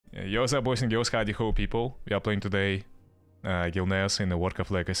Yo, what's up, boys and girls? Howdy ho, people. We are playing today Gilneas in the Warcraft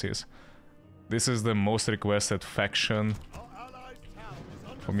Legacies. This is the most requested faction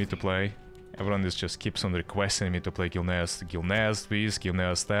for me to play. Everyone just keeps on requesting me to play Gilneas. Gilneas this,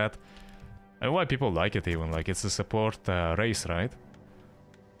 Gilneas that. I don't know why people like it even. Like, it's a support race, right?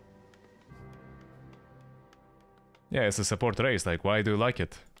 Yeah, it's a support race. Like, why do you like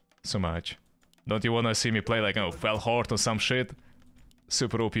it so much? Don't you wanna see me play like, oh, Fell Horde or some shit?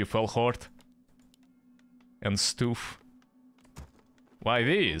 Super OP Fell Horde and Stoof. Why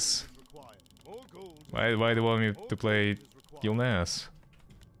this? Why do you want me to play Gilneas?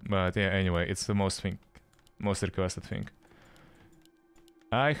 But yeah, anyway, it's the most requested thing.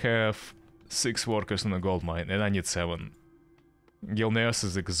 I have 6 workers on a gold mine and I need 7. Gilneas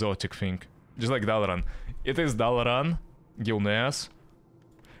is exotic thing. Just like Dalaran. It is Dalaran, Gilneas.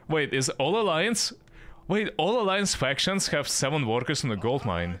 Wait, is all Alliance? Wait, all Alliance factions have 7 workers on a gold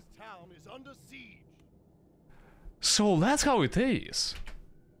mine. So that's how it is.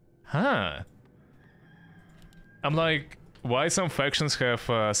 Huh. I'm like, why some factions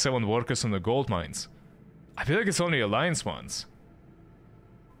have 7 workers on the gold mines? I feel like it's only Alliance ones.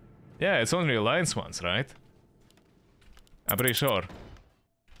 Yeah, it's only Alliance ones, right? I'm pretty sure.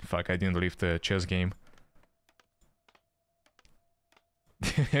 Fuck, I didn't leave the chess game.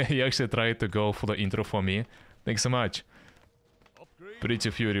 He actually tried to go for the intro for me. Thanks so much. Pretty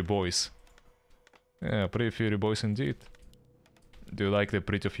Fury boys. Yeah, Pretty Fury boys indeed. Do you like the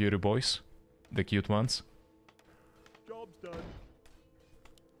Pretty Fury boys? The cute ones? Job's done.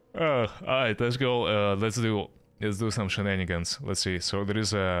 Alright, let's go. Let's do some shenanigans. Let's see. So there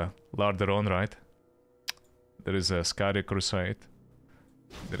is a Larderon, right? There is a Scary Crusade.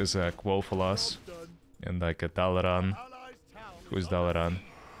 There is a Quofalas. And like a Dalaran. Who is Dalaran?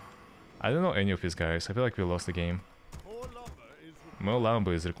 I don't know any of these guys. I feel like we lost the game. More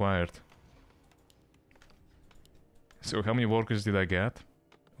lumber is required. So how many workers did I get?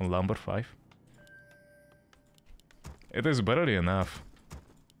 On lumber? 5? It is barely enough.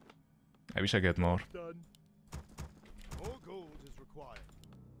 I wish I get more. More gold is required.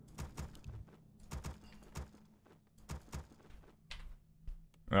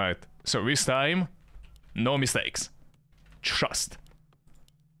 Right. So this time, no mistakes. Trust.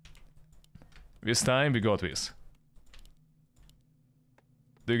 This time we got this.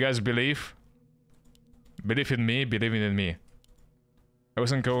 Do you guys believe? Believe in me, believing in me. I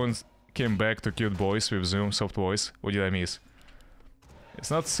wasn't going, came back to cute boys with Zoom soft voice. What did I miss?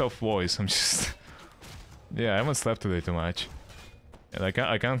 It's not soft voice, I'm just... Yeah, I haven't slept today too much. And I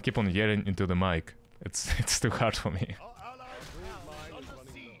can't keep on yelling into the mic. It's too hard for me.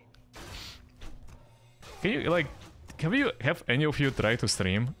 Can you, like... Have any of you tried to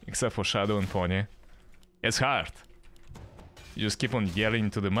stream, except for Shadow and Pony? It's hard. You just keep on yelling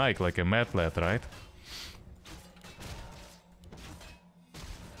into the mic like a mad lad, right?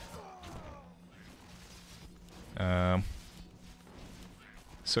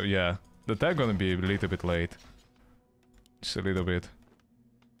 So yeah, the tag gonna be a little bit late. Just a little bit.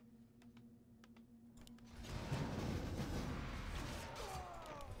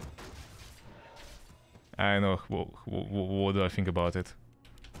 I know, what do I think about it?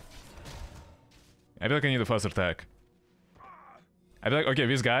 I feel like I need a faster tag. I feel like, okay,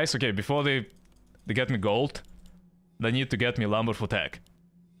 these guys, okay, before they get me gold, they need to get me lumber for tag.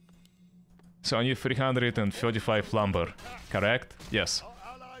 So I need 335 lumber, correct? Yes.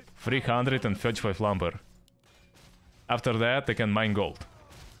 335 lumber. After that, I can mine gold.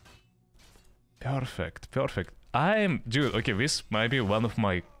 Perfect, perfect. Dude, okay, this might be one of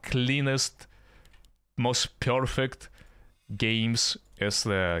my cleanest, most perfect games as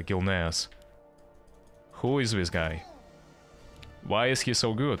the Gilneas. Who is this guy? Why is he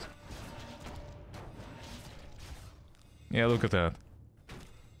so good? Yeah, look at that.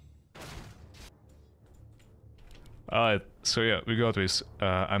 Alright, so yeah, we got this.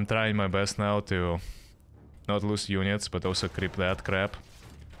 I'm trying my best now to not lose units, but also creep that crap.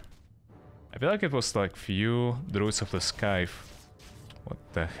 I feel like it was like few Druids of the Scythe. What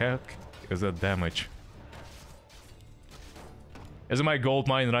the heck is that damage? Is my gold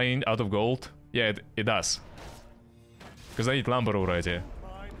mine running out of gold? Yeah, it does. Because I need lumber already.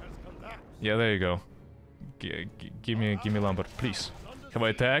 Yeah, there you go. Give me lumber, please. Have I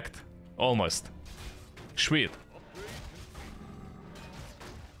attacked? Almost. Sweet.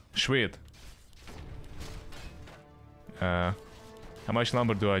 Sweet. How much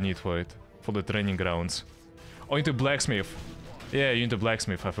lumber do I need for it? For the training grounds? Oh, into blacksmith. Yeah, you into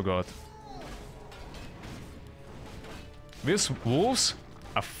blacksmith, I forgot. These wolves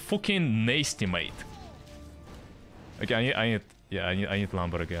are fucking nasty, mate. Okay, I need Yeah, I need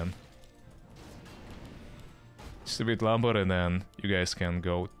lumber again. Just a bit lumber and then you guys can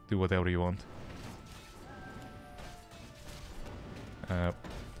go do whatever you want.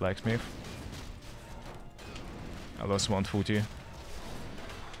 Blacksmith. I lost one footy.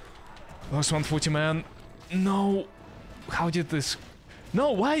 Lost one footy, man. No! How did this...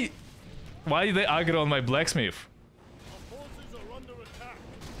 No, why? Why did they aggro on my blacksmith? Our forces are under attack.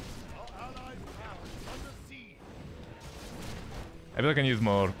 Our allies' town is under siege. I feel like I need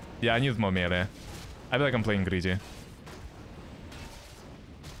more... Yeah, I need more melee. I feel like I'm playing greedy.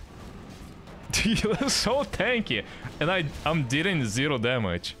 You're so tanky! And I'm dealing 0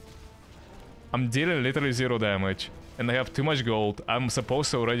 damage. I'm dealing literally 0 damage. And I have too much gold. I'm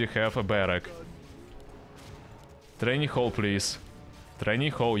supposed to already have a barrack. Training hall, please.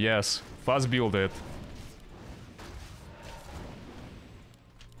 Training hall, yes. Fast build it.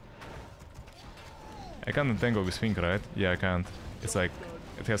 I can't entangle this thing, right? Yeah, I can't. It's like...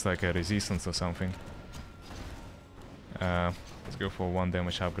 It has like a resistance or something. Let's go for 1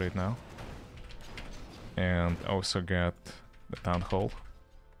 damage upgrade now. And also get the town hall.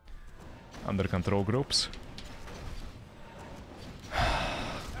 Under control groups.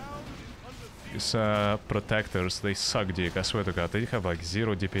 These protectors, they suck dick, I swear to god. They have like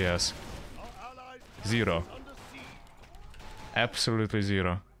 0 DPS. 0. Absolutely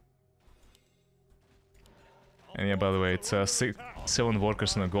 0. And yeah, by the way, it's 7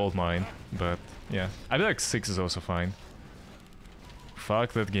 workers in a gold mine. But yeah, I feel like 6 is also fine.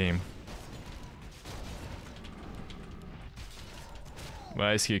 Fuck that game.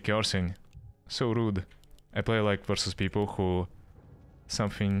 Why is he cursing? So rude. I play like versus people who...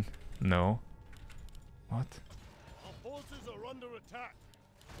 Something... No. What? Our forces are under attack.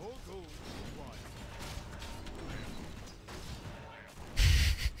 More gold required.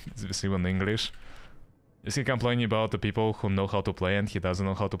 Is this even English? Is he complaining about the people who know how to play and he doesn't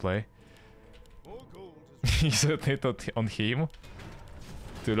know how to play? More gold is Is it on him?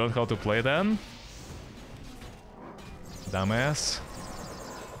 To learn how to play then? Dumbass.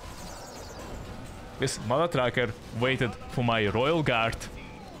 This mother trucker waited for my royal guard.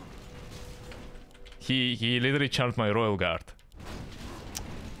 He literally charmed my royal guard.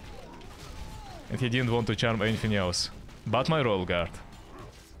 And he didn't want to charm anything else. But my royal guard.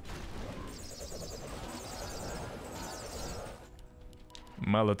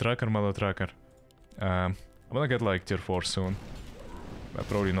 Mala tracker. I'm gonna get like tier 4 soon. But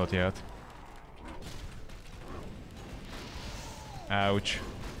probably not yet. Ouch.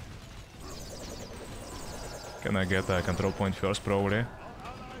 Can I get a control point first, probably?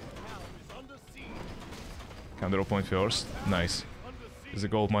 Control point first. Nice. Is the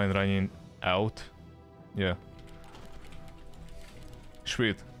gold mine running out? Yeah.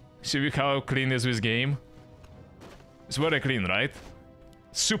 Sweet. See how clean is this game? It's very clean, right?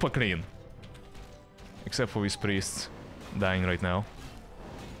 Super clean. Except for these priests dying right now.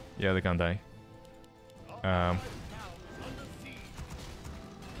 Yeah, they can't die.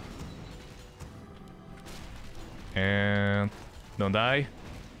 And don't die.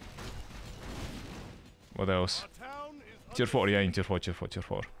 What else? Tier 4, yeah, in tier 4.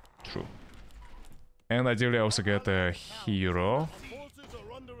 True. And ideally I also get a hero.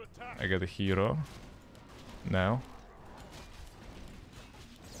 I get a hero. Now.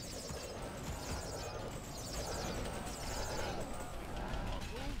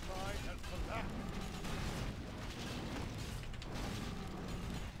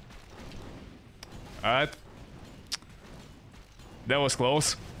 Alright. That was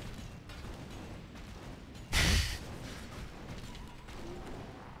close.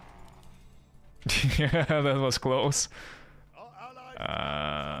 Yeah, that was close.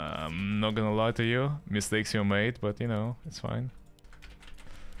 I'm not gonna lie to you. Mistakes you made, but you know, it's fine.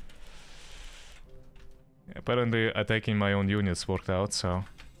 Apparently attacking my own units worked out, so...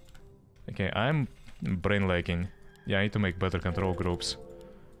 Okay, I'm brain lagging. Yeah, I need to make better control groups.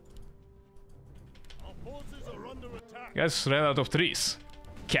 Guys ran out of trees.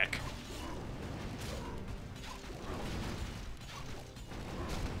 Keck.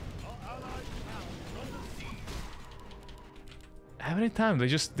 Every time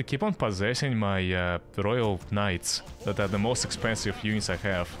they keep on possessing my royal knights that are the most expensive units I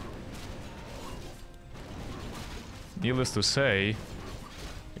have. Needless to say,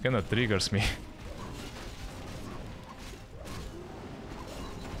 it kinda triggers me.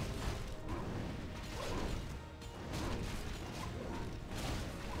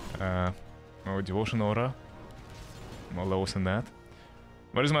 Oh, devotion aura. More levels than that.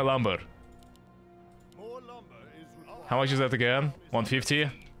 Where is my lumber? How much is that again? 150?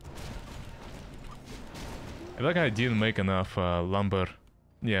 feel like I didn't make enough lumber.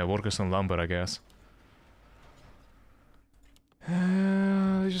 Yeah, workers on lumber, I guess.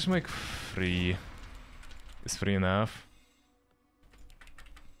 Let's just make 3. Is 3 enough?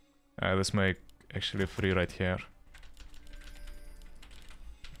 Let's make actually 3 right here.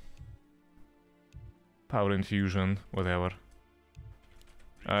 Power infusion, whatever.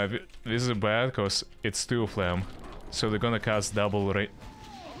 This is bad because it's 2 of them. So they're gonna cast double rate.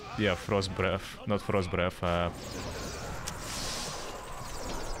 Yeah, frost breath. Not frost breath.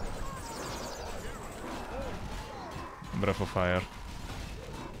 Breath of fire.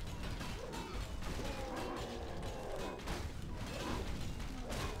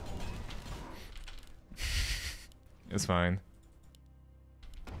 It's fine.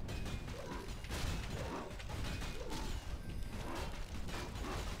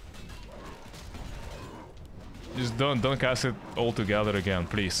 Just don't cast it all together again,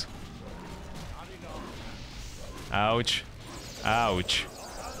 please. Ouch. Ouch.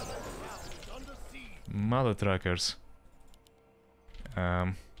 Mother truckers.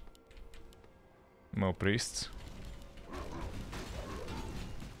 More priests.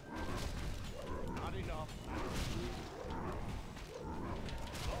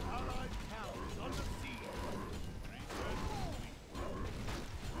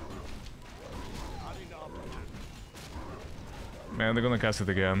 Man, they're gonna cast it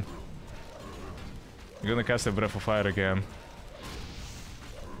again. They're gonna cast a Breath of Fire again.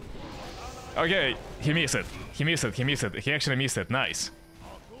 Okay, he missed it. He missed it. He missed it. He actually missed it. Nice.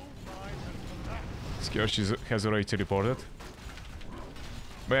 Scourge has already teleported.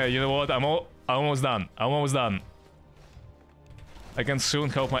 But yeah, you know what? I'm almost done. I'm almost done. I can soon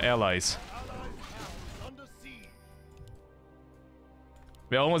help my allies.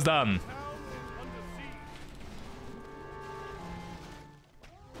 We're almost done.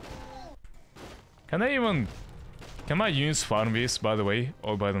 Can I even... Can my units farm this, by the way?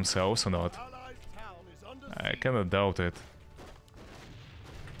 All by themselves or not? I kinda doubt it.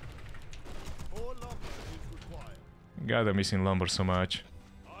 God, I'm missing lumber so much.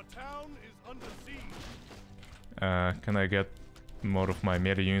 Can I get more of my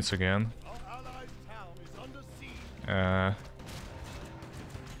melee units again? Let's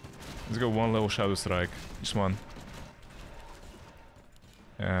go 1 level Shadow Strike. Just 1.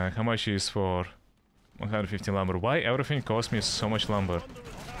 How much is for 150 lumber? Why everything costs me so much lumber?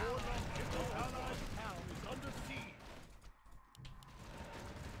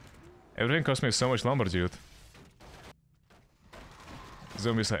 Everything costs me so much lumber, dude.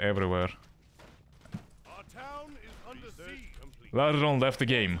 Zombies are everywhere. Ladron left the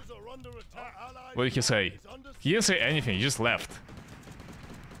game. What did he say? He didn't say anything, he just left.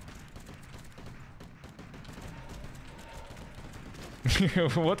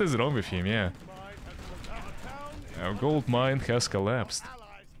 What is wrong with him, yeah. Our gold mine has collapsed.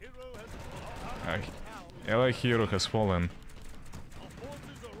 Ally hero has fallen.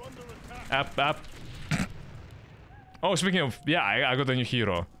 Up. Oh, speaking of... Yeah, I got a new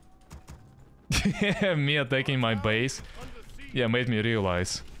hero. Me attacking my base. Yeah, made me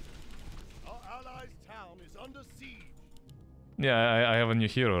realize. Yeah, I have a new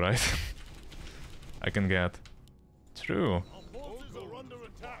hero, right? I can get. True.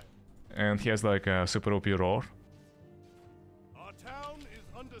 And he has like a super OP roar.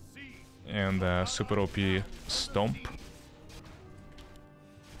 And a super OP stomp.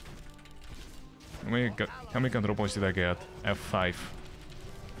 How many control points did I get? F5.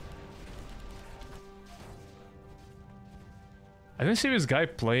 I don't see this guy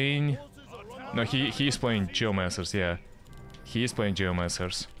playing... No, he's playing Geomancers, yeah. He is playing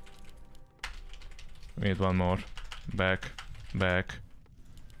Geomancers. We need 1 more. Back.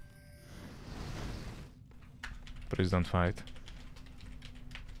 Please don't fight.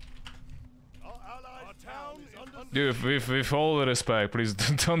 Dude, with all the respect, please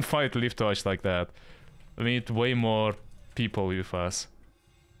don't fight Lift Touch like that. We need way more people with us.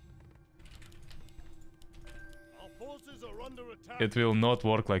 It will not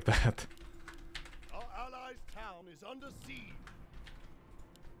work like that. Our allies' town is under siege.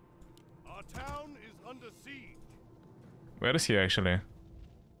 Our town is under siege. Where is he actually?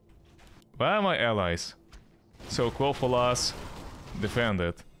 Where are my allies? So call for us, defend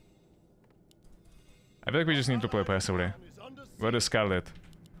it. I feel like we just need to play passively. Where is Scarlet?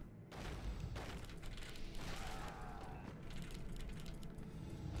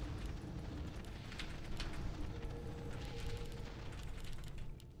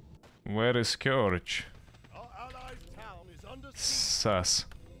 Where is Scourge? Sus.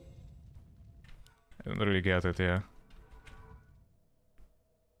 I don't really get it, yeah.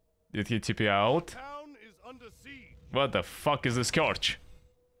 Did he TP out? What the fuck is the Scourge?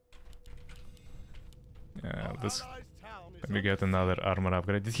 Yeah, this... Allies' town is Let me get another armor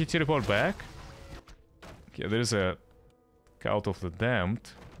upgrade. Did he teleport back? Okay, there's a Cult of the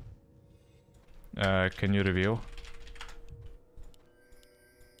Damned. Can you reveal?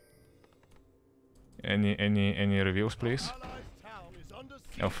 Any reviews, please? Allies' town is under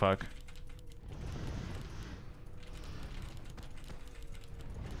siege. Oh fuck.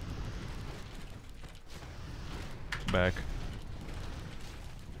 Back.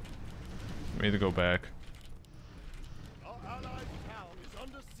 We need to go back. Our allies' town is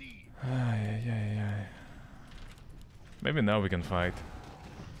under siege. Ay. Maybe now we can fight.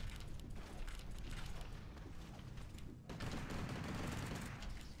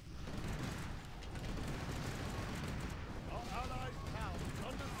 Our allies' town is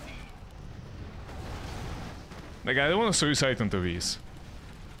under siege. Like, I don't want to suicide into these.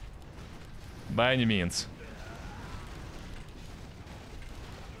 By any means.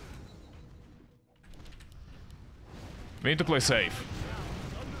 We need to play safe.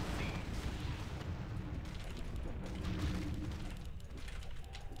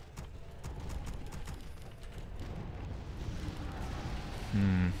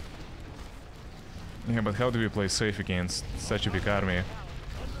 Yeah, but how do we play safe against such a big army?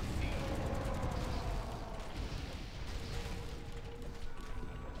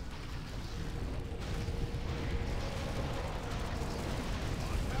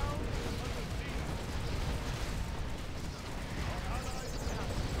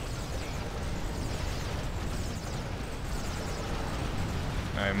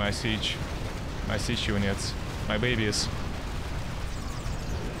 My siege units, my babies.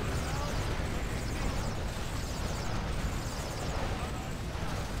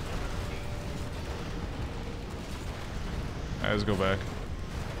 Let's go back.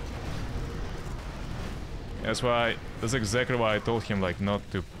 That's exactly why I told him, like, not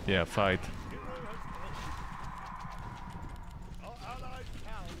to, yeah, fight. Our allies'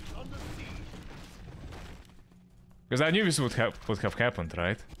 town is under siege. Because I knew this would have happened,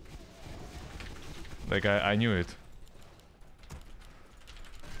 right? Like, I knew it.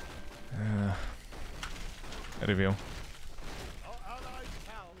 Review. Our allies'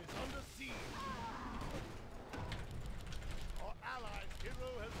 town is under siege. Our allies' hero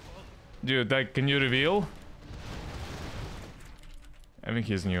has fallen. Dude, like, can you reveal? I think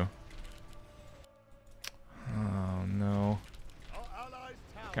he's new. Oh no. Our allies'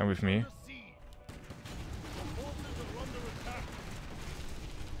 town Come with me. is under siege. The forces are under attack.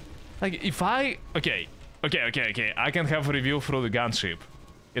 Like, if I... Okay. I can have a review through the gunship.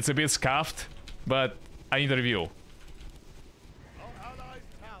 It's a bit scuffed, but I need a review. Our allies'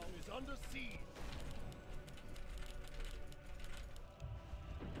 town is under siege.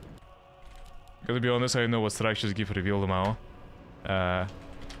 Gotta be honest, I don't know what structures give reveal now.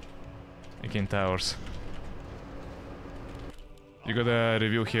 Again, towers. You got a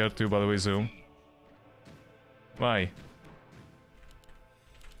review here too, by the way, Zoom. Why?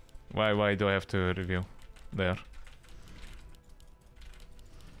 Why do I have to review? There.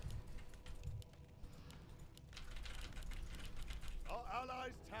 Our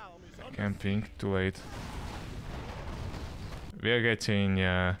allies' town is under Camping, too late. We are getting,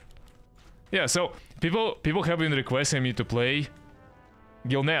 yeah, so people have been requesting me to play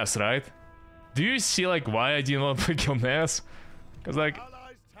Gilneas, right? Do you see, like, why I didn't want to play Gilneas? Because, like,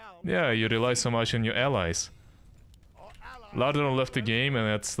 allies' town. yeah, you rely so much on your allies. Our allies' Lardon left the game, and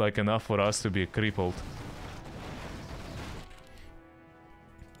that's, like, enough for us to be crippled.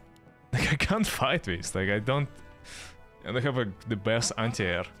 Like, I can't fight this. Like, I don't have the best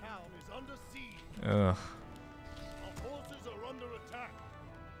anti-air. town is under siege. Ugh. Our forces are under attack.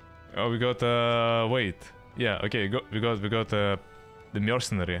 Oh, we got, wait. Yeah, okay, we got, the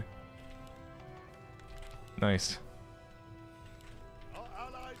mercenary. Nice. Our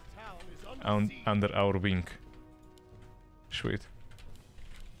allies' town is under siege. Under our wing. Sweet.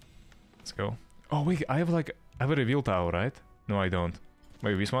 Let's go. Oh, wait, I have a reveal tower, right? No, I don't.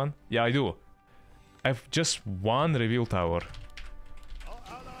 Wait, this one? Yeah, I do. I have just one reveal tower. Our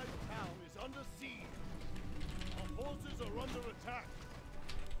allies' town is under siege. Our forces are under attack.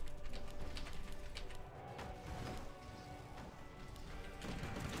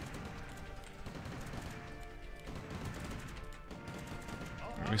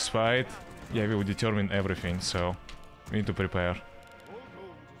 This fight, yeah, will determine everything, so we need to prepare.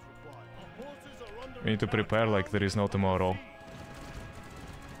 Warcraft is required. Our forces are under We need to prepare like there is no tomorrow.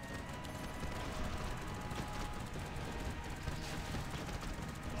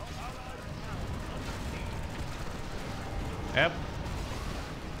 Yep.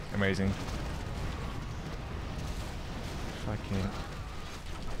 Amazing. Okay.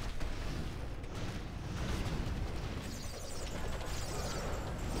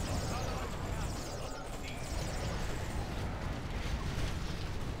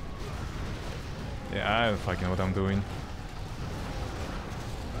 Yeah, I don't fucking know what I'm doing.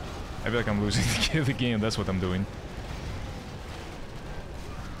 I feel like I'm losing the game, that's what I'm doing.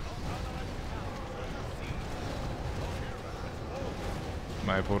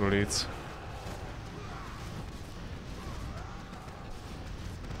 My poor leads.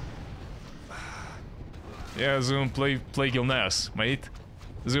 Yeah, Zoom, play Gilneas, mate.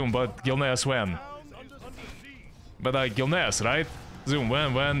 Zoom, but Gilneas when? But Gilneas, right? Zoom,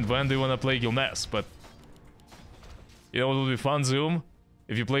 when do you wanna play Gilneas? But you know it would be fun, Zoom,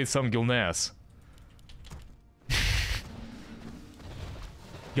 if you played some Gilneas.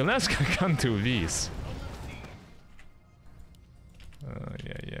 Gilneas can't do these.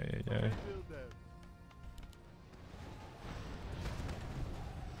 Yeah.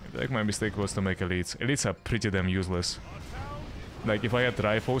 Like my mistake was to make elites. Elites are pretty damn useless. Like if I had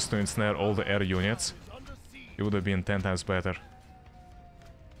rifles to ensnare all the air units, it would have been 10 times better.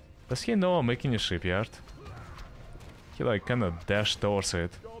 Does he know I'm making a shipyard? He like kinda dashed towards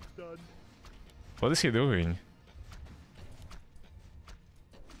it. What is he doing?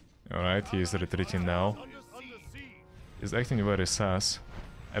 Alright, he is retreating now. He's acting very sus.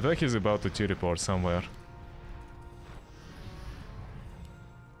 I feel like he's about to teleport somewhere.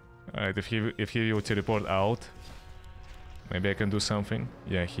 Alright, if he will teleport out, maybe I can do something.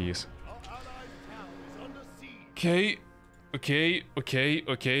 Yeah, he is. Okay.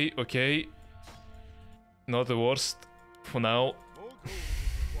 Not the worst for now.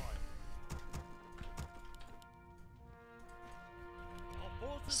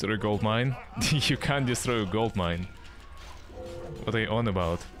 Destroy a gold mine? You can't destroy a gold mine. What are you on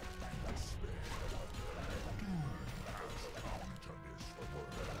about?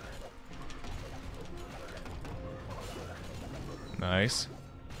 Nice.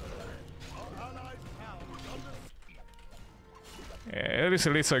 Yeah, these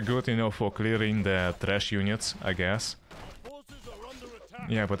elites are good, you know, for clearing the trash units, I guess.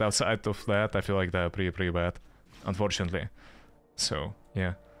 Yeah, but outside of that, I feel like they're pretty bad, unfortunately. So,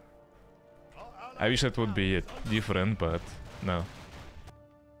 yeah. I wish it would be different, but no.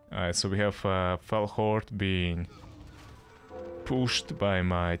 Alright, so we have Fell Horde being pushed by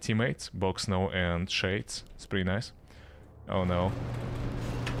my teammates, Box Snow and Shades. It's pretty nice. Oh no.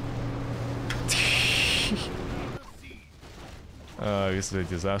 This is a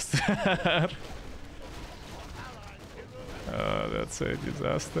disaster. That's a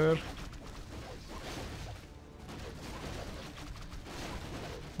disaster.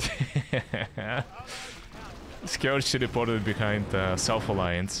 Scourge reported behind South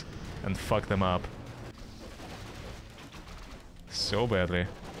Alliance and fucked them up so badly.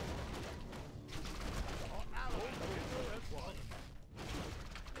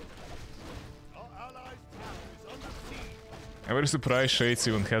 I'm very surprised Shades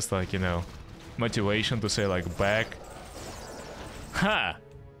even has like, you know, motivation to say like back. Ha!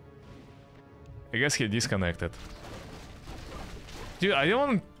 I guess he disconnected. Dude, I don't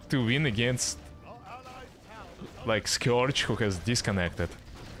want to win against like Scourge who has disconnected.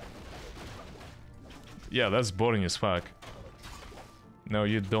 Yeah, that's boring as fuck. No,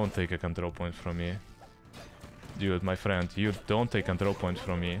 you don't take a control point from me. Dude, my friend, you don't take control point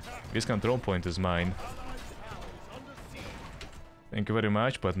from me. This control point is mine. Thank you very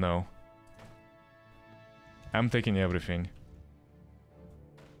much, but no. I'm taking everything.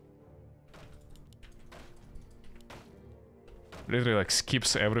 Literally like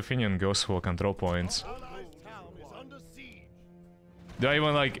skips everything and goes for control points. Do I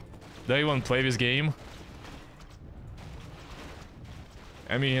even play this game?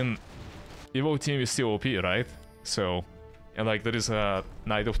 I mean, Evo team is still OP, right? So, and like there is a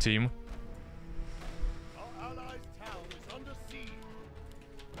Knight of Team.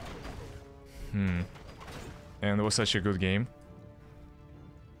 And it was such a good game.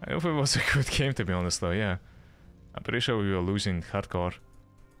 I hope it was a good game, to be honest though, yeah. I'm pretty sure we were losing hardcore.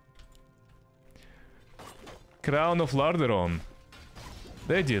 Crown of Larderon.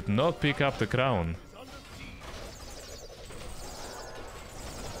 They did not pick up the crown.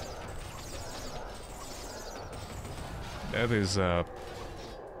 That is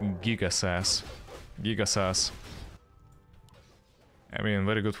Giga Sass. Giga Sass. I mean,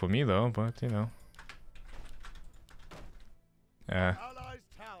 very good for me though, but you know. Yeah.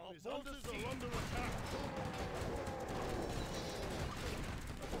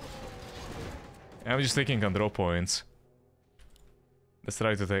 I'm just taking control points. Let's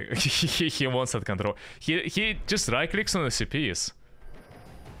try to take... he wants that control. He just right-clicks on the CPs.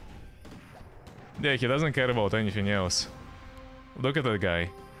 Yeah, he doesn't care about anything else. Look at that guy.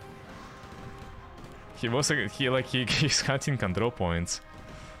 He's hunting control points.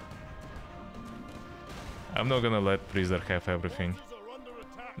 I'm not gonna let Priester have everything.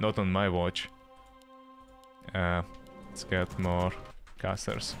 Not on my watch. Let's get more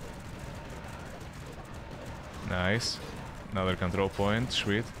casters. Nice. Another control point,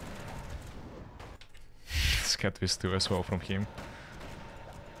 sweet. Let's get this too as well from him.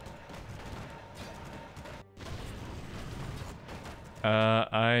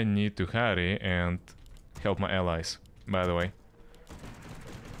 I need to hurry and help my allies, by the way.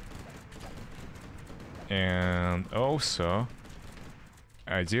 And also,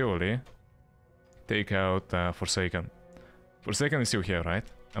 ideally, take out Forsaken. Forsaken is still here, right?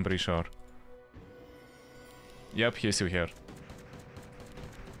 I'm pretty sure. Yep, he's still here.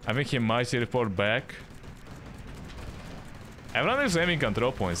 I think he might teleport back. Everyone is aiming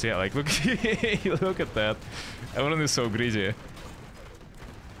control points, yeah, like look, look at that. Everyone is so greedy.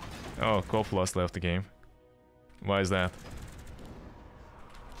 Oh, Kofulas left the game. Why is that?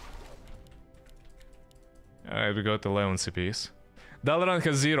 Alright, we got 11 CPs. Dalaran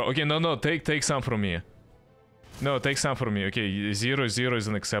has 0. Okay, no, take some from me. No, take some from me. Okay, 0 is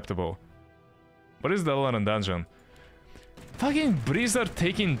unacceptable. What is Dalaran dungeon? Fucking Blizzard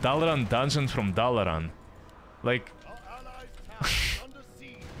taking Dalaran dungeon from Dalaran. Like...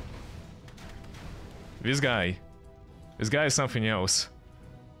 This guy is something else.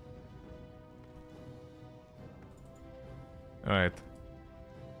 Alright.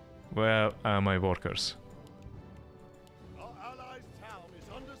 Where are my workers? Our allies' town is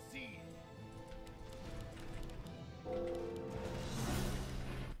under siege.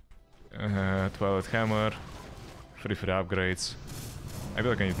 Twilight Hammer. Free upgrades. I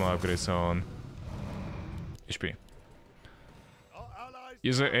feel like I need more upgrades on HP.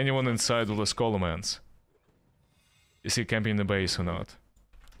 Is there anyone inside of the Skolomans? Is he camping in the base or not?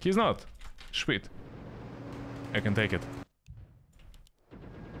 He's not. Sweet. I can take it.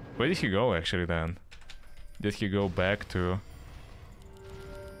 Where did he go actually then? Did he go back to...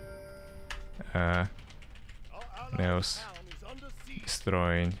 Neos.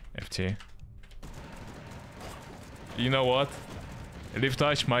 Destroying FT. You know what?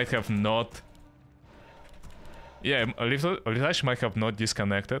 Liftouch might have not... Yeah, Liftouch might have not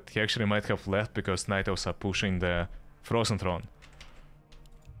disconnected. He actually might have left because Night Elves are pushing the Frozen Throne.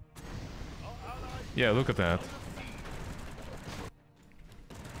 Yeah, look at that.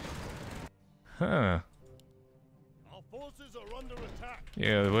 Huh. Our forces are under attack.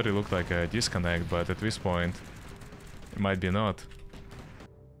 Yeah, it already looked like a disconnect, but at this point, it might be not.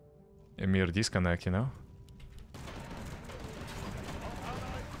 A mere disconnect, you know?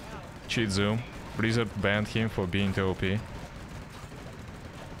 Cheat zoom. Blizzard banned him for being too OP.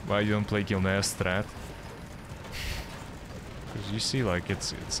 Why you don't play Gilneas strat? Because you see, like,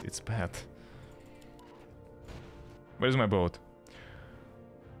 it's bad. Where's my boat?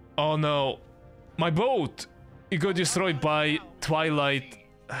 Oh no! My boat! It got destroyed by Twilight...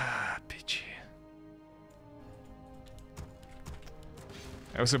 Ah, bitchy.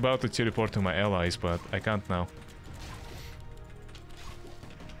 I was about to teleport to my allies, but I can't now.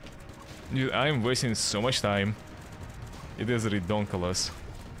 Dude, I'm wasting so much time. It is ridiculous.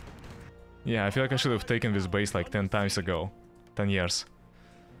 Yeah, I feel like I should have taken this base like 10 times ago. 10 years.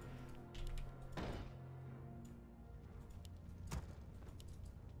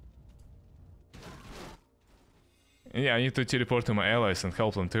 Yeah, I need to teleport to my allies and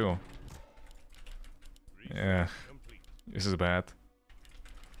help them too. Yeah, this is bad.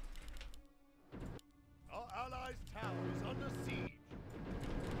 Our allies' town is under siege.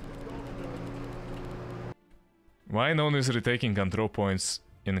 Why no one is retaking control points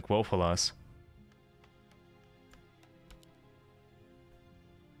in Quofalas?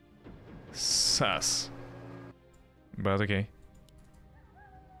 Sus. But okay.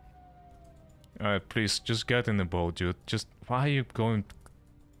 Alright, please, just get in the boat, dude. Just, why are you going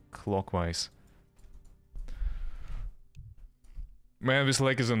clockwise? Man, this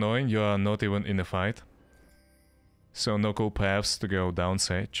leg is annoying, you are not even in a fight. So no cool paths to go down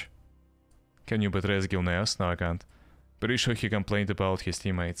Sage. Can you betray Gilneas? No, I can't. Pretty sure he complained about his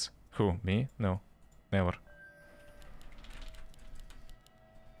teammates. Who, me? No, never.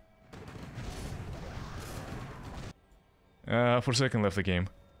 Forsaken left the game.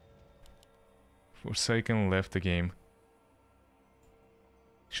 Forsaken left the game.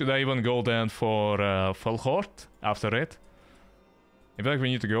 Should I even go then for Felhort after it? I feel like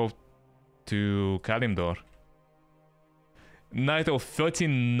we need to go to Kalimdor. Knight of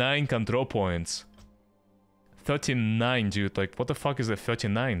 39 control points. 39, dude. Like, what the fuck is a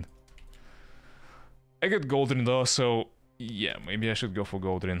 39? I get Goldrin though, so yeah, maybe I should go for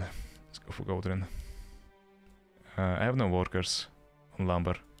Goldrin. Let's go for Goldrin. I have no workers on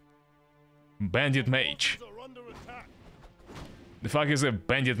lumber. Bandit mage. The fuck is a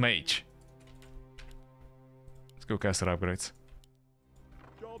bandit mage? Let's go caster upgrades.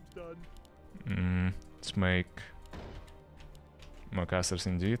 Job's done. Let's make more casters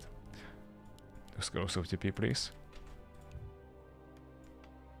indeed. Let's go with TP, please.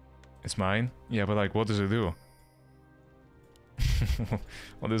 It's mine? Yeah, but like, what does it do?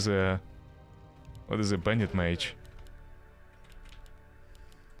 What is a bandit mage?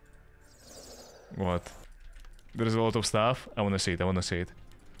 What? There's a lot of stuff. I wanna see it. I wanna see it.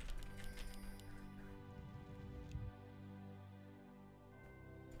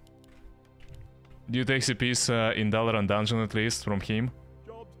 Do you take CPs in Dalaran dungeon at least from him?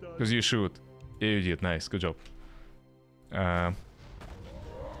 Because you should. Yeah, you did. Nice. Good job.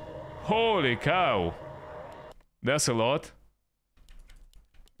 Holy cow! That's a lot.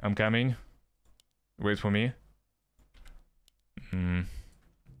 I'm coming. Wait for me.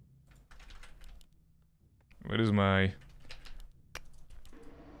 Where is my...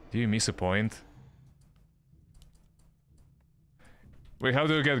 Do you miss a point? Wait, how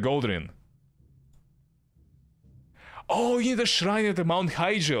do you get Goldrin? Oh, you need a shrine at the Mount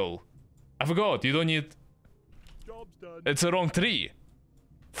Hyjal. I forgot, you don't need... Job's done. It's the wrong tree.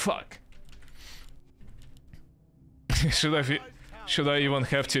 Fuck. Should I even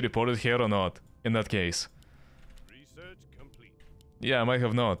have to report it here or not? In that case. Research complete. Yeah, I might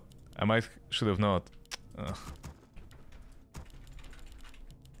have not. Should have not. Ugh.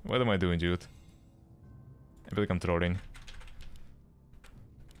 What am I doing, dude? A bit controlling.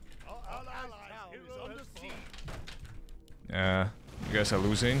 Our ally is under siege. You guys are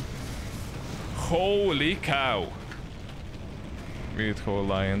losing. Holy cow! With whole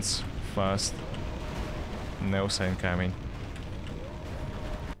alliance fast. No sign coming.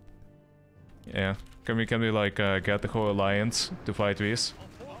 Yeah. Can we like get the whole alliance to fight with?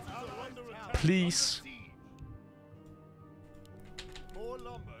 Please.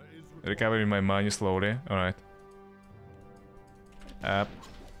 Recovering my money slowly. Alright. Up.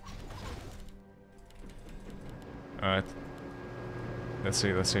 Alright. Let's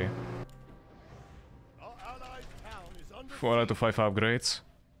see, let's see. 4 out of 5 upgrades.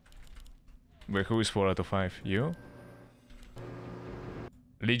 Wait, who is 4 out of 5? You?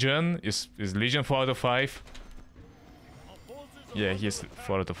 Legion? Is Legion 4 out of 5? Yeah, he's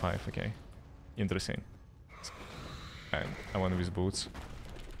 4 out of 5, okay. Interesting. And I want his boots.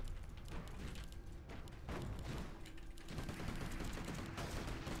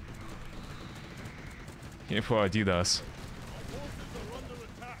 Here for Adidas.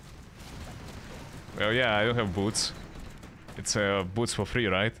 Well, yeah, I don't have boots. It's boots for free,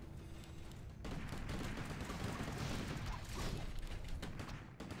 right?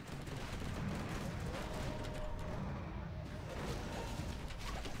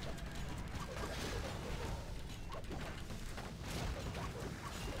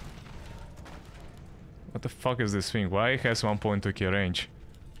 What the fuck is this thing? Why it has 1.2k range?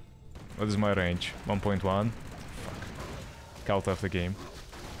 What is my range? 1.1? Fuck. Out of the game.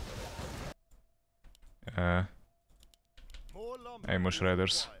 Ammo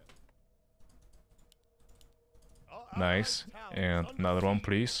shredders. Nice. And another one,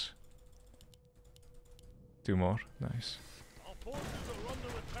 please. 2 more. Nice.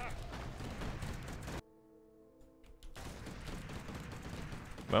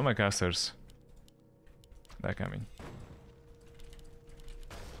 Where are my casters? They're coming.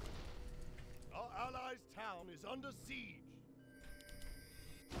 Our allies' town is under siege.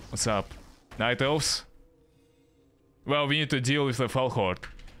 What's up? Night Elves? Well, we need to deal with the Fell Horde.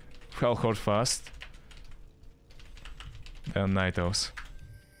 Fell Horde fast. Then Night Elves.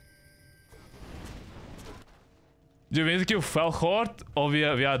 Do we need to kill Fell Horde or we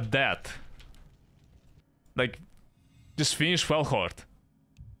are dead? Like, just finish Fell Horde.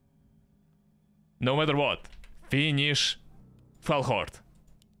 No matter what. Finish Fell Horde.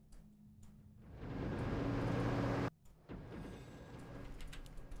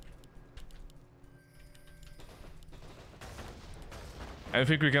 I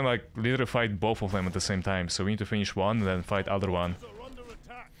think we can like literally fight both of them at the same time, so we need to finish one and then fight other one.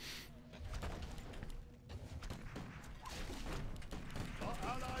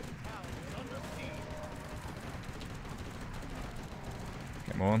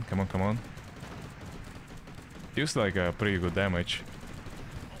 Come on, come on, come on. Feels like a pretty good damage.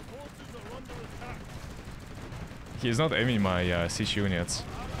 He's not aiming my siege units.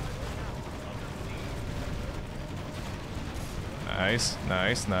 Nice,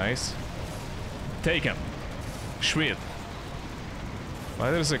 nice, nice. Take him. Sweet.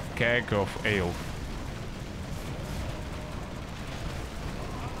 Why there's a keg of ale?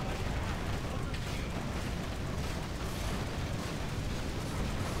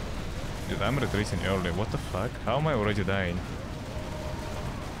 Dude, I'm retreating early. What the fuck? How am I already dying?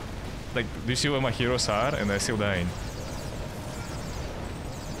 Like, do you see where my heroes are? And they're still dying.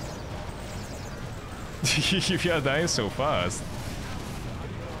 If you are dying so fast.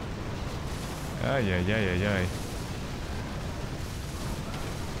 Ay, ay, ay, ay, ay.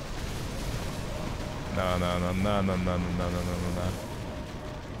 No, no, no, no, no, no, no, no, no, no, no.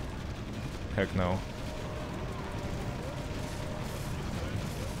 Heck no.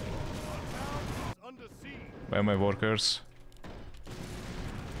 Where are my workers?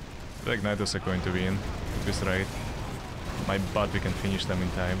 The Igniters are going to win with this raid. My butt, we can finish them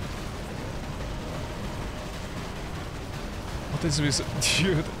in time. What is this?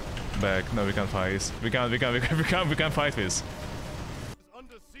 Dude! Back. No, we can't fight this. We can't fight this.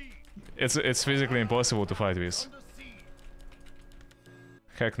 It's physically impossible to fight this.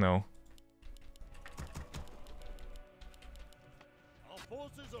 Heck no.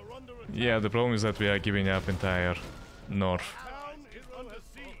 Yeah, the problem is that we are giving up entire north.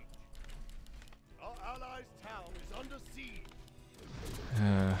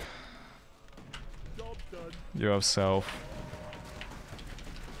 You have south.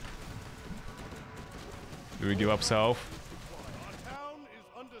 Do we give up south?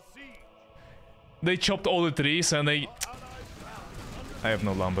 They chopped all the trees and they... I have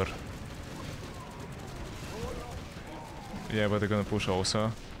no lumber. Yeah, but they're gonna push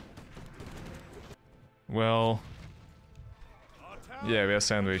also. Well... Yeah, we are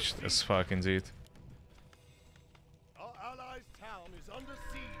sandwiched as fuck indeed.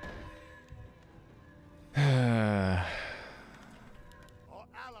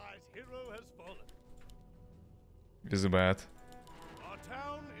 This is bad. Our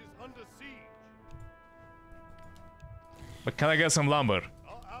town is under siege. But can I get some lumber?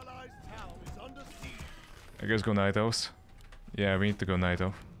 Our allies' town is under siege. I guess go night elves. Yeah, we need to go night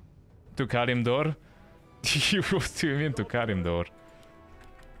elf. To Kalimdor? What do you mean to Kalimdor?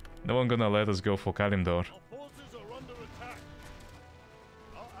 No one gonna let us go for Kalimdor. Our forces are under attack.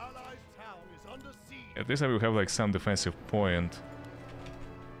 Our allies' town is under siege. At least I will have like some defensive point.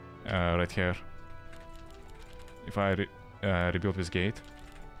 Right here. If I rebuild this gate.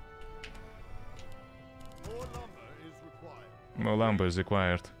 More lumber is required. More lumber is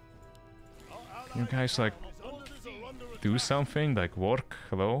required. Can you guys like do something? Like work?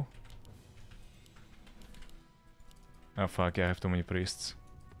 Hello? Oh fuck, yeah, I have too many priests.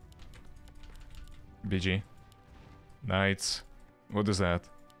 BG. Knights. What is that?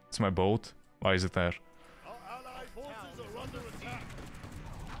 It's my boat? Why is it there? Our allies' forces are under attack.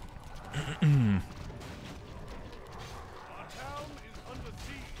 Our town is under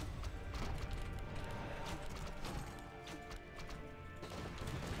siege.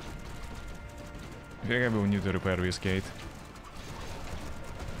 I think I will need to repair this gate.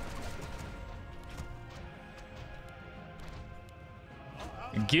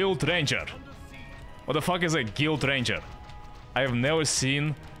 Guild Ranger. What the fuck is a Guild Ranger? I have never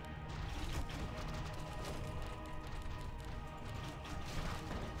seen...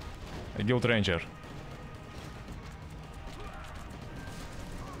 a Guild Ranger.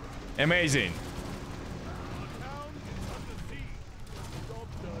 Amazing!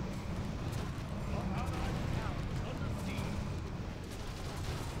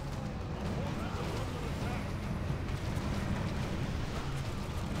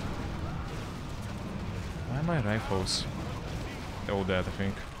 Why are my rifles? They're all dead, I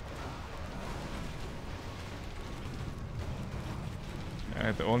think.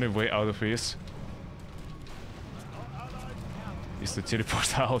 The only way out of this is to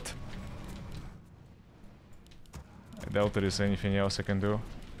teleport out. I doubt there is anything else I can do.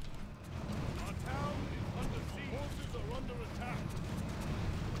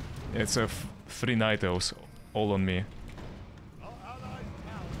 It's a 3 night elves all on me.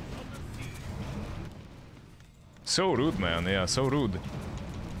 So rude, man. Yeah, so rude.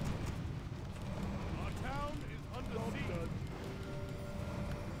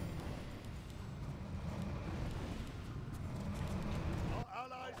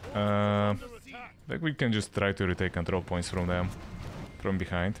 Like we can just try to retake control points from them, from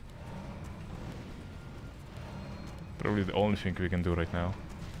behind. Probably the only thing we can do right now.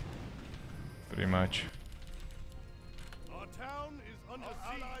 Pretty much. Our town is under siege.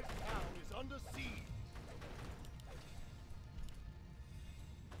 Our allies' town is under siege.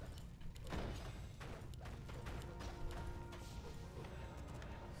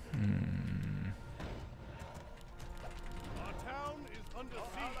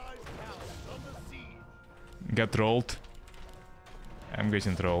 Got trolled. I'm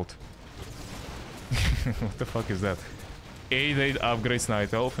getting trolled. What the fuck is that? 8 upgrades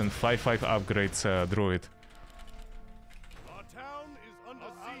Night Elf and 5 upgrades Druid. Our town is under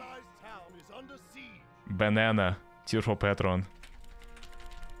siege. Allies' town is under siege. Banana. Tier for Patron.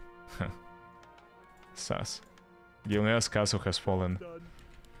 Sus. Gilneas castle has fallen. Done.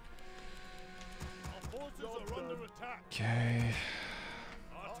 Our forces are under attack. Okay.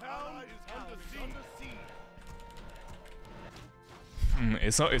 Our town is under siege.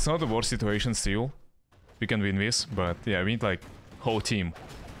 It's not a war situation still. We can win this, but yeah, we need like whole team.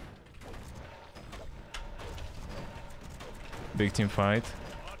 Big team fight.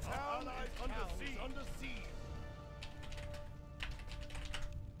 Our town is under siege.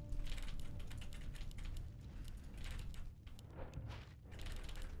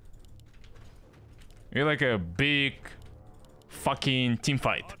 We're like a big fucking team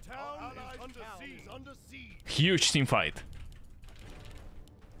fight. Our town is under siege. Huge team fight.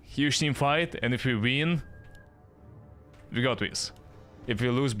 Huge team fight, and if we win, we got this. If we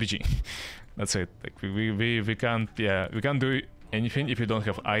lose, BG. That's it. Like we can't, yeah, we can't do anything if we don't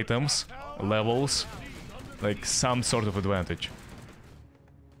have items, levels, like some sort of advantage.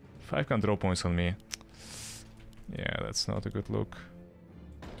 5 control points on me. Yeah, that's not a good look.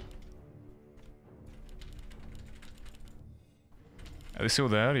 Are they still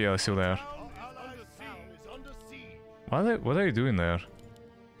there? Yeah, they're still there. What are you doing there?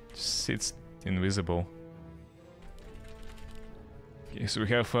 Just sits invisible. Okay, so we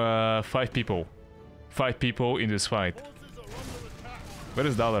have 5 people. 5 people in this fight. Where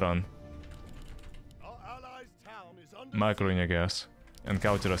is Dalaran? Macroing, I guess. And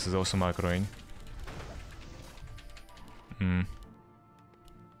Kauteras is also macroing.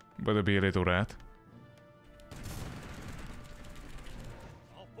 Better be a little rat.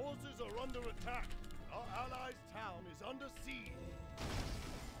 Our forces are under attack. Our allies' town is under siege.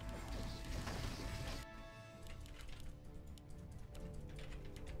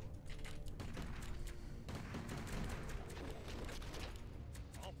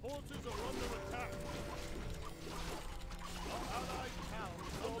 Our forces are under attack. Our allies' town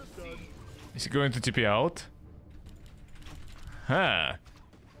is under siege. Is he going to TP out? Huh.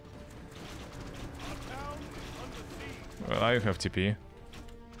 Well, I have TP.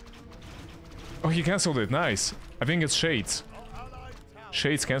 Oh, he cancelled it. Nice. I think it's Shades.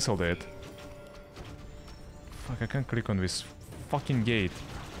 Shades cancelled it. Fuck, I can't click on this fucking gate.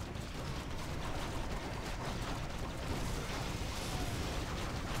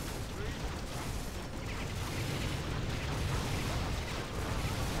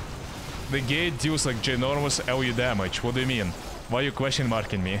 The gate deals like ginormous LU damage. What do you mean? Why are you question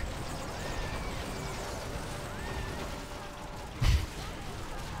marking me?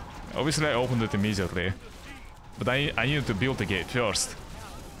 Obviously I opened it immediately. But I needed to build the gate first.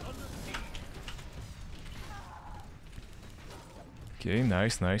 Okay,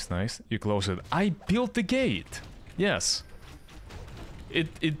 nice, nice, nice. You close it. I built the gate! Yes. It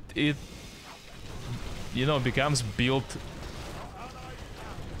you know, becomes built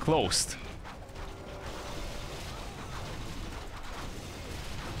closed.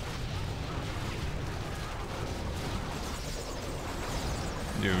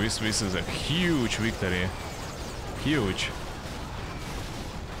 Dude, this is a huge victory. Huge.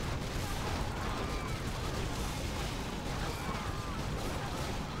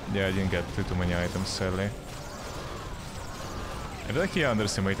 Yeah, I didn't get too many items, sadly. I feel like he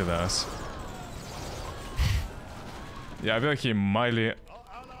underestimated us. Yeah, I feel like he mildly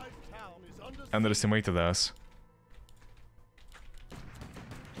underestimated us.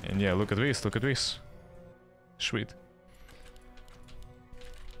 And yeah, look at this, look at this. Sweet.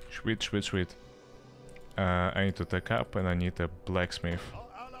 Sweet, sweet, sweet. I need to take up and I need a blacksmith.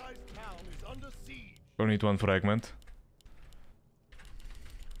 We need 1 fragment.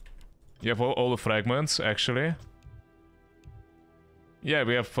 You have all the fragments, actually. Yeah,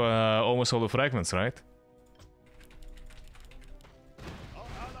 we have almost all the fragments, right?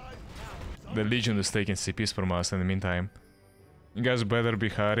 The Legion is taking CPs from us in the meantime. You guys better be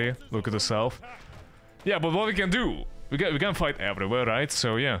hurry. Look at the south. Yeah, but what we can do? We can fight everywhere, right?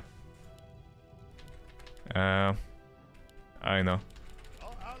 So yeah. I know.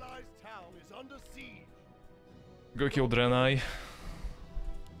 Go kill Draenei.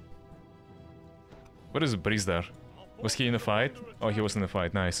 What is the breeze there? Was he in a fight? Oh, he was in a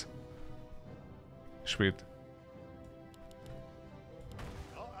fight. Nice. Sweet.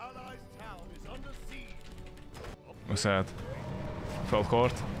 What's that?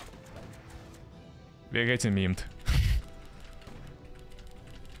 Felcourt? We're getting memed.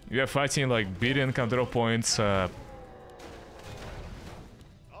 We are fighting like billion control points, Our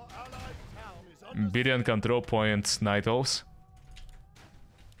allied town is under billion control points night elves.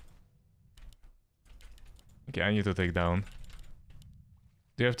 Okay, I need to take down.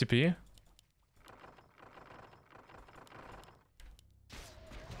 Do you have TP?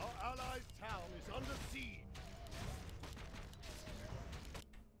 Our allied town is under siege.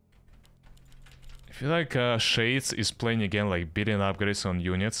 I feel like Shades is playing again like billion upgrades on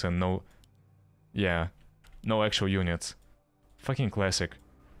units and no... Yeah, no actual units. Fucking classic.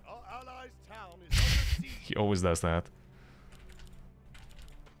 Our allied town is under siege. He always does that.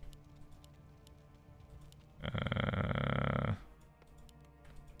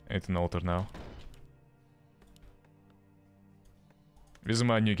 It's an altar now. This is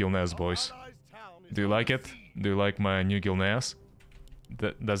my new Gilneas, boys. Allied town is Do you like under it? siege. Do you like my new Gilneas?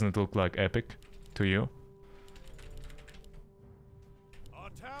 Doesn't it look like epic to you? Our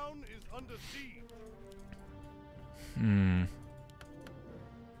town is under siege. Hmm.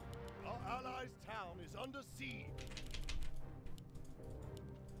 Our allied town is under siege.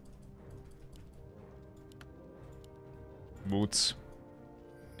 Boots.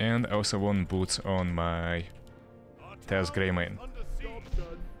 And I also want boots on my Our Taz town Greymane. is under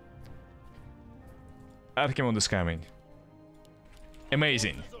siege. Archimond is coming.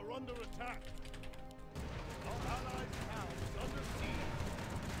 Amazing. Forces are under attack. Our allied town is under siege.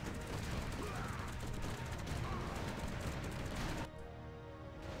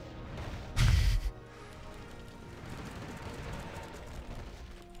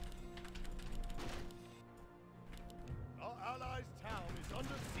 Our allied town is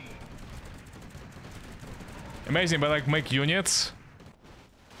under siege. Amazing, but like make units.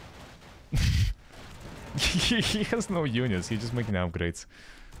 He has no units, he's just making upgrades.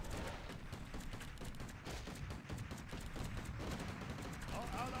 Our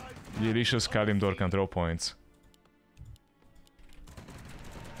allied Delicious Kalimdor control points.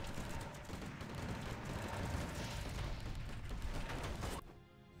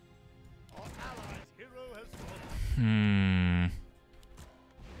 Our allied hero has fallen.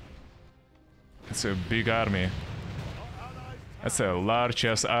 That's a big army. Our allied That's a large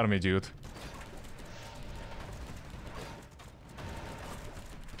ass army, dude.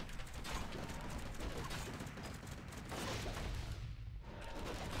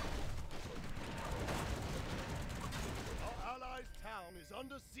 Our allied town is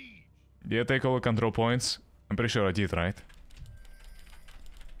under siege. Did I take all the control points? I'm pretty sure I did, right?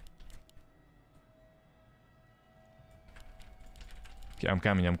 Okay, I'm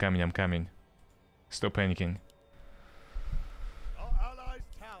coming. Stop panicking. Our allied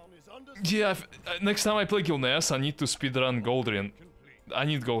town is under siege. Yeah, next time I play Gilneas, I need to speedrun Goldrin. Complete. I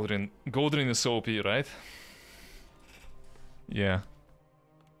need Goldrin. Goldrin is OP, right? Yeah.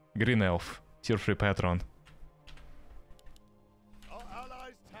 Green Elf. Tier 3 patron. Our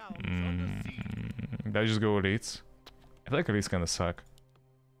allied town is under siege. Did I just go elites? I feel like elites kinda suck.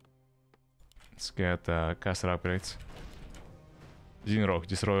 Let's get caster upgrades. Zinrock,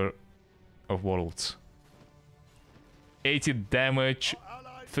 Destroyer of Worlds. 80 damage, Our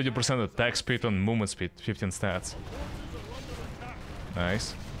allied 30% attack speed and movement speed, 15 stats. forces are under attack.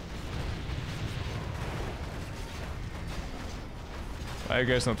 Nice. Why are you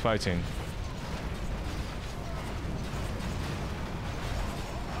guys not fighting?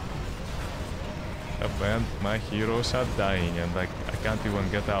 And my heroes are dying and like I can't even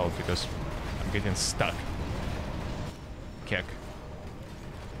get out because I'm getting stuck. Keck.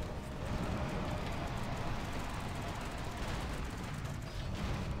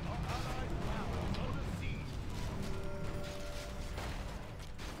 Under siege.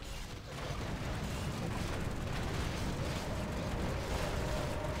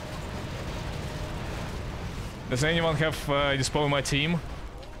 Does anyone have Dispel in my team?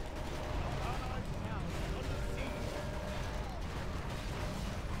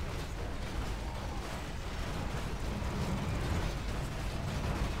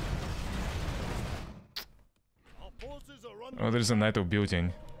 Our forces are under Oh, there's a Knight of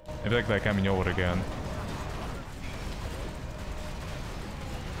Building. I feel like they're coming over again.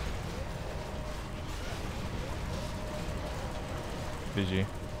 GG.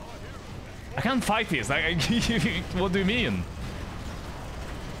 I can't fight this. Like, what do you mean?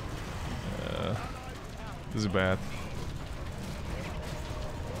 This is bad.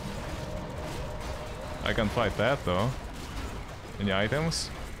 I can fight that though. Any items?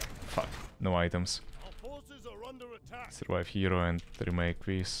 Fuck, no items. Our forces are under attack. Survive hero and remake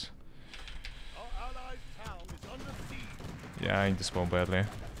this. Our allied town is under siege. Yeah, I need to spawn badly.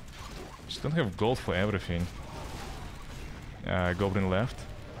 Just don't have gold for everything. Goblin left.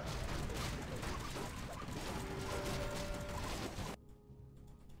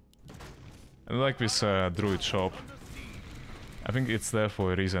 I like this druid shop. I think it's there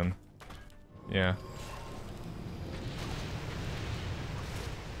for a reason. Yeah.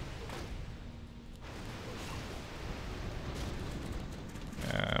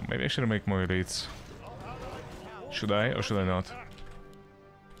 Maybe I should make more elites. Should I or should I not?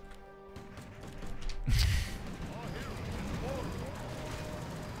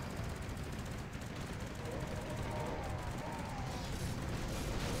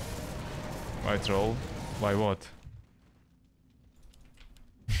 Why troll? Why what?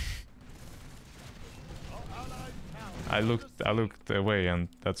 I looked away and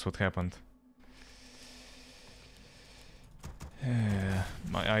that's what happened.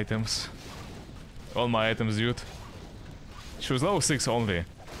 My items. All my items, dude. She was level 6 only.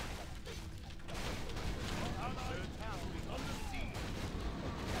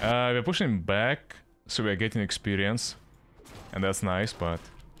 We're pushing back, so we're getting experience. And that's nice, but...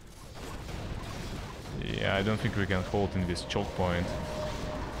 yeah, I don't think we can hold in this choke point.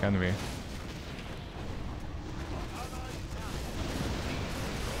 Can we?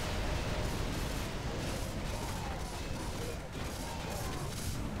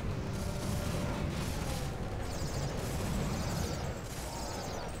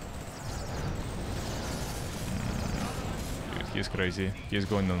 He's crazy. He's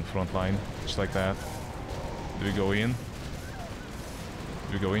going on the front line, just like that. Do we go in?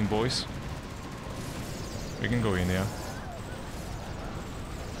 Do we go in, boys? We can go in, yeah.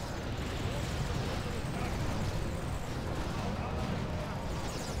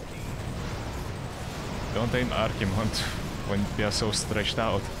 Don't aim Archimond when they are so stretched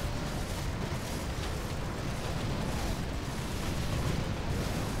out.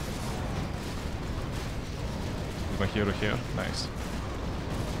 My hero here, nice.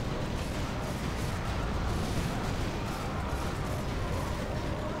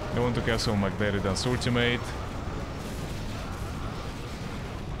 I want to cancel Magdaridan's ultimate.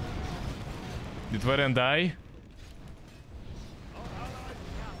 Did Warren die?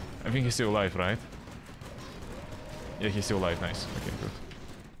 I think he's still alive, right? Yeah, he's still alive, nice. Okay, good.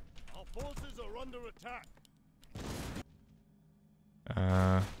 Our forces are under attack.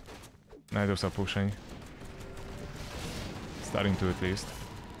 Neither are pushing. Starting to at least.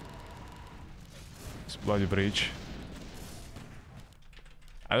 It's bloody breach.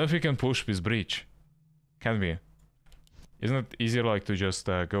 I don't think we can push this breach. Can we? Isn't it easier like to just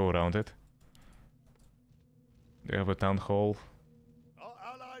go around it? Do you have a town hall? Our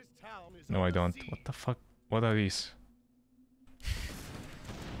allies' town is No, I under don't. siege. What the fuck? What are these?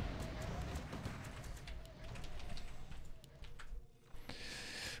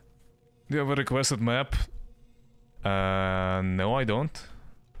 Do you have a requested map? No, I don't.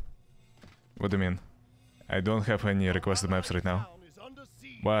 What do you mean? I don't have any requested maps right now. Town is under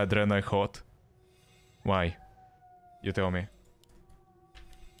siege. Why are Draenei hot? Why? You tell me.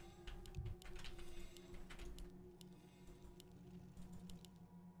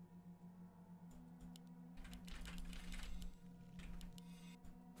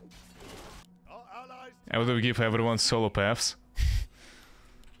 Our allies' I would give everyone solo paths.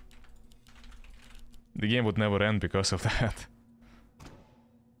 The game would never end because of that.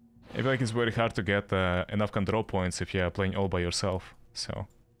 I feel like it's very hard to get enough control points if you are playing all by yourself. So,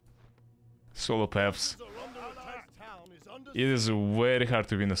 solo paths. are under attack. Town is under It is very hard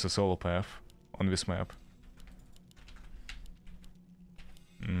to win as a solo path on this map.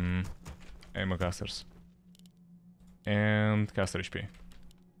 Ammo casters. And caster HP.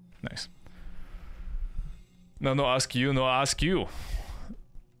 Nice. No, ask you, no, ask you.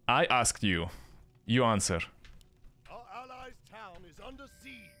 I asked you. You answer. Our allies' town is under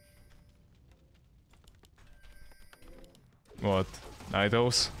siege. What?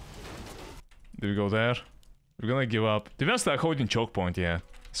 Idols? Do we go there? We're gonna give up. The best are holding choke point, yeah.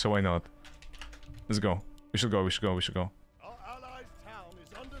 So why not? Let's go. We should go, we should go, we should go. Our allies' town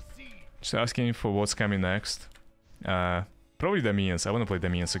is under siege. Just asking for what's coming next. Probably the minions. I wanna play the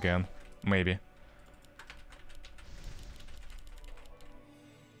minions again. Maybe.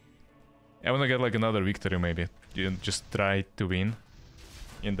 I wanna get like another victory maybe. You just try to win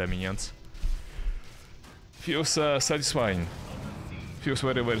in the minions. Feels satisfying. Feels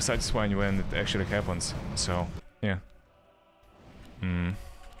very, very satisfying when it actually happens. So, yeah.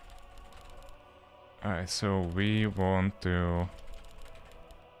 Alright, so we want to...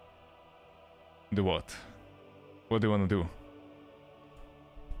 do what? What do you want to do?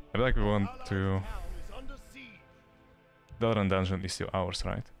 I feel like we want to... Town is under siege. Dalran dungeon is still ours,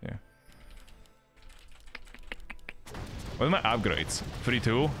 right? Yeah. What are my upgrades?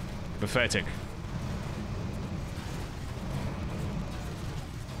 3-2? Pathetic.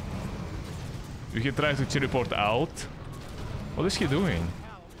 We can try to teleport out. What is he doing?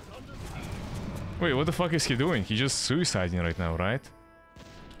 Wait, what the fuck is he doing? He's just suiciding right now, right?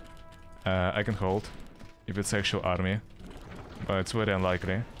 I can hold. If it's actual army. But it's very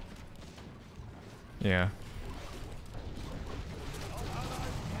unlikely. Yeah.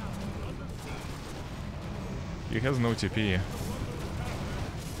 He has no TP.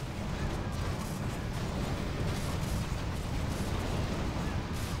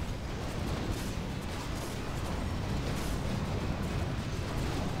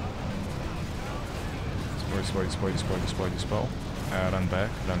 Dispel. Run back.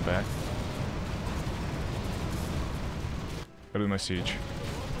 Read my siege.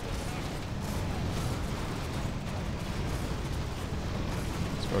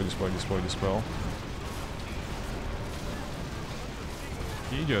 Dispel.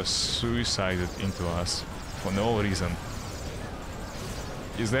 He just suicided into us for no reason.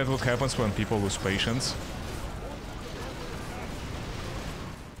 Is that what happens when people lose patience?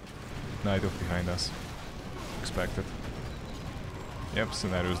 Night of behind us. Expected. Yep,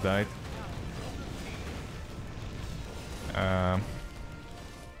 scenarios died.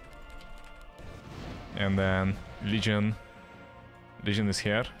 And then Legion is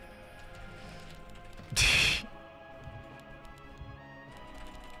here.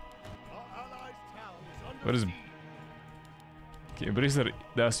 What is... Okay, Breezer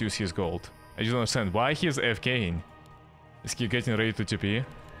does use his gold. I just don't understand why he is AFKing. Is he getting ready to TP?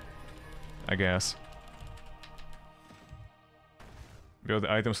 I guess. We got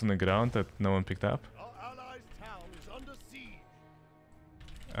the items on the ground that no one picked up.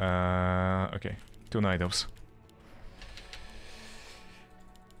 Okay. 2 items.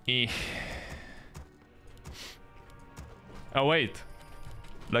 Oh wait!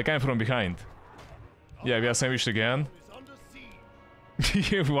 Like I'm from behind. Yeah, we are sandwiched again.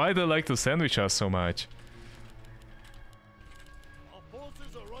 Why do they like to sandwich us so much?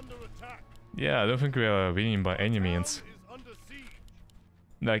 Yeah, I don't think we are winning by any means.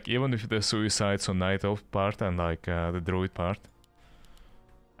 Like, even with the suicides on Night Elf part and like the Druid part.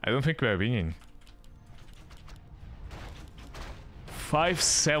 I don't think we are winning.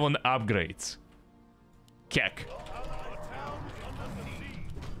 5-7 upgrades. Keck.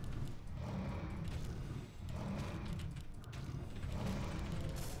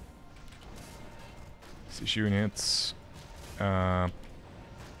 Siege units.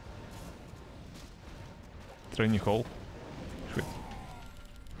 Training hall. Sweet.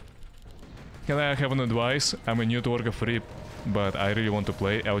 Can I have an advice? I'm a new to Warcraft 3, but I really want to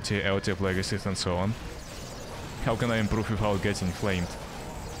play LTF Legacies and so on. How can I improve without getting flamed?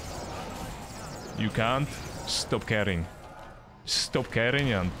 You can't stop caring. Stop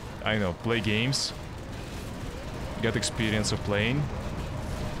caring and, I know, play games. Get experience of playing.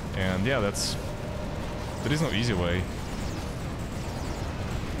 And yeah, that's... There is no easy way.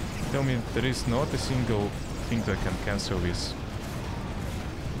 Tell me, there is not a single thing that can cancel this.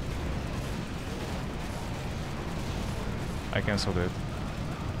 I cancelled it.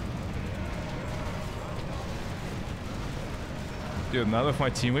 Dude, none of my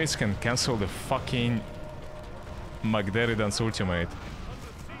teammates can cancel the fucking Magderidan's ultimate.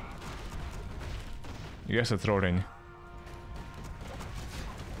 You guys are trolling.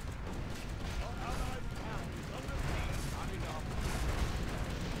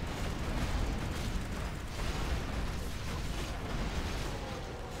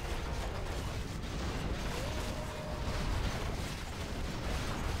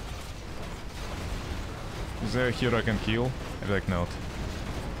 Is there a hero I can kill? I feel like not.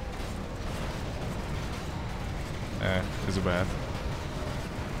 It's bad.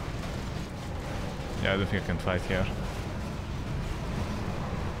 Yeah, I don't think I can fight here.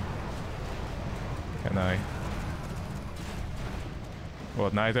 Can I?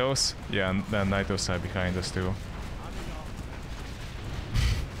 What, Nightos? Yeah, and then Nightos are behind us too.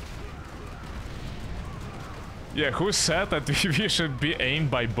 Yeah, who said that we should be aimed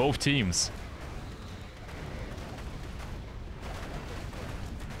by both teams?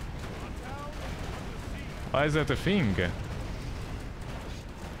 Why is that a thing?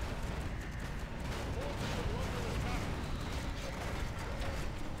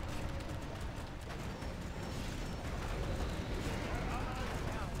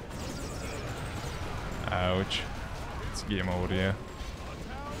 Ouch. It's game over here.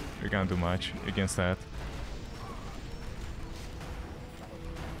 We can't do much against that.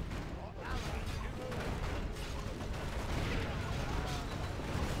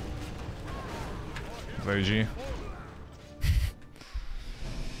 GG.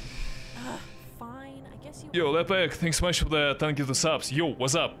 Fine, I guess you. Yo, Lepek, thanks so much for the 10 gift subs. Yo,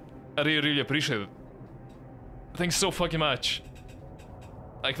 what's up? I really, really appreciate it. Thanks so fucking much.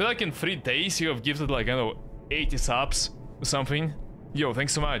 I feel like in 3 days you have gifted like, I don't know, 80 subs or something. Yo,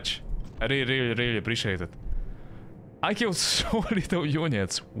 thanks so much. I really, really, really appreciate it. I killed so little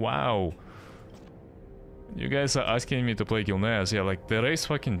units. Wow. You guys are asking me to play Gilneas. Yeah, like the race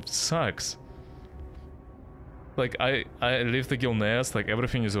fucking sucks. Like I leave the Gilneas, like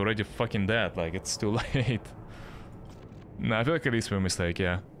everything is already fucking dead. Like it's too late. Nah, I feel like elites were a mistake,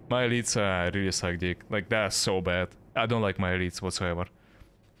 yeah. My elites really suck dick. Like they're so bad. I don't like my elites whatsoever.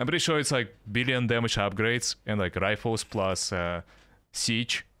 I'm pretty sure it's like billion damage upgrades and like rifles plus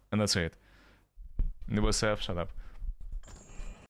siege, and that's it. Nibosef, shut up.